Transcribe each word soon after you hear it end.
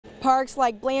Parks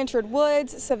like Blanchard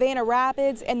Woods, Savannah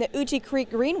Rapids, and the Euchee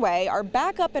Creek Greenway are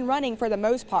back up and running for the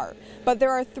most part, but there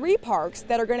are 3 parks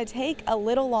that are going to take a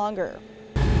little longer.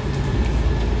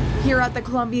 Here at the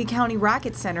Columbia County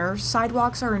Racquet Center,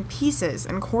 sidewalks are in pieces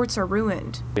and courts are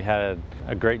ruined. We had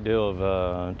a great deal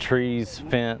of trees,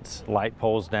 fence, light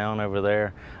poles down over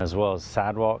there, as well as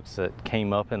sidewalks that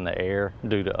came up in the air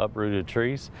due to uprooted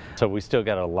trees. So we still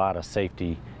got a lot of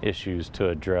safety issues to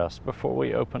address before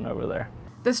we open over there.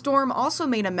 The storm also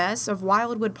made a mess of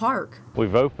Wildwood Park.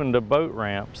 We've opened the boat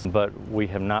ramps, but we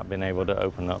have not been able to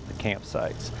open up the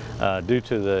campsites due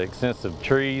to the extensive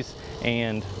trees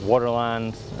and water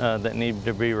lines that need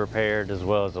to be repaired, as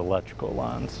well as electrical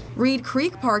lines. Reed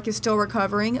Creek Park is still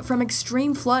recovering from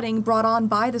extreme flooding brought on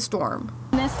by the storm.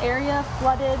 This area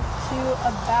flooded to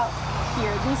about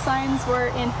here. These signs were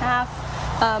in half.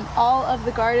 All of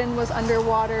the garden was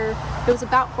underwater. It was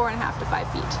about 4.5 to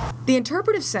 5 feet. The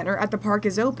interpretive center at the park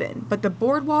is open, but the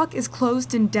boardwalk is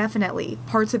closed indefinitely.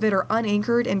 Parts of it are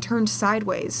unanchored and turned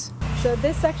sideways. So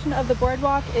this section of the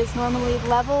boardwalk is normally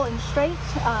level and straight,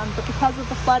 but because of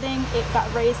the flooding, it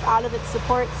got raised out of its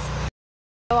supports.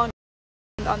 On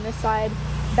this side,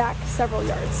 back several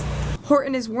yards.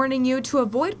 Horton is warning you to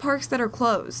avoid parks that are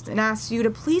closed and asks you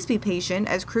to please be patient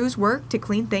as crews work to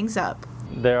clean things up.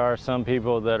 There are some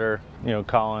people that are,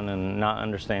 calling and not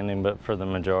understanding, but for the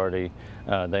majority,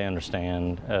 they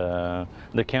understand.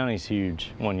 The county's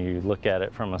huge when you look at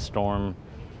it from a storm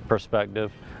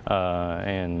perspective,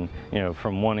 and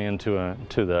from one end to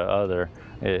the other,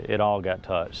 it all got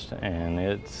touched, and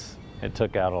it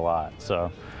took out a lot.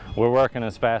 So we're working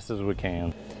as fast as we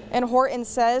can. And Horton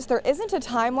says there isn't a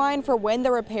timeline for when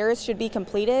the repairs should be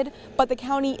completed, but the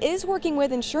county is working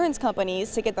with insurance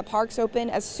companies to get the parks open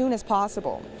as soon as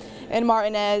possible. In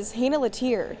Martinez, Hannah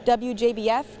Latier,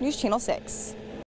 WJBF News Channel 6.